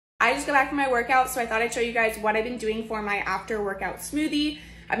I just got back from my workout, so I thought I'd show you guys what I've been doing for my after workout smoothie.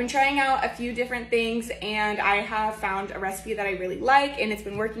 I've been trying out a few different things, and I have found a recipe that I really like, and it's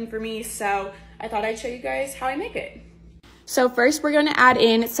been working for me, so I thought I'd show you guys how I make it. So first we're going to add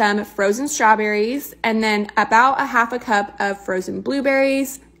in some frozen strawberries, and then about a half a cup of frozen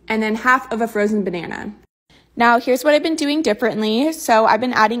blueberries, and then half of a frozen banana. Now here's what I've been doing differently. So I've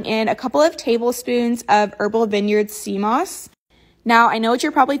been adding in a couple of tablespoons of Herbal Vineyards sea moss. Now I know what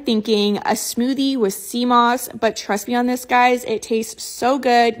you're probably thinking, a smoothie with sea moss, but trust me on this, guys, it tastes so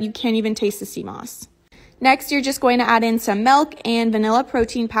good you can't even taste the sea moss. Next, you're just going to add in some milk and vanilla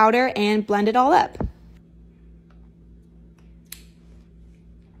protein powder and blend it all up.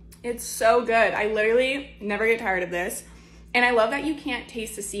 It's so good. I literally never get tired of this. And I love that you can't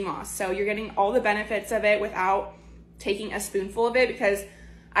taste the sea moss. So you're getting all the benefits of it without taking a spoonful of it, because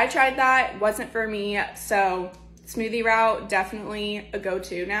I tried that, wasn't for me. So smoothie route, definitely a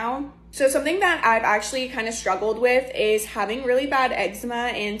go-to now. So something that I've actually kind of struggled with is having really bad eczema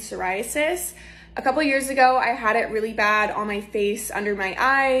and psoriasis. A couple years ago, I had it really bad on my face, under my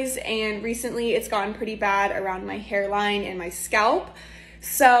eyes, and recently it's gotten pretty bad around my hairline and my scalp.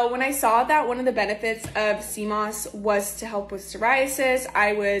 So when I saw that one of the benefits of sea moss was to help with psoriasis,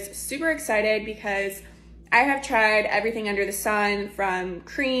 I was super excited because I have tried everything under the sun, from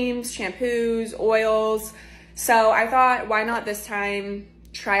creams, shampoos, oils. So I thought, why not this time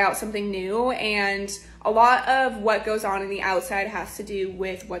try out something new? And a lot of what goes on the outside has to do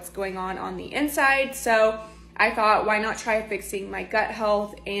with what's going on the inside. So I thought, why not try fixing my gut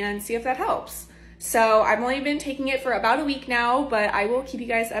health and see if that helps? So I've only been taking it for about a week now, but I will keep you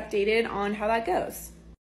guys updated on how that goes.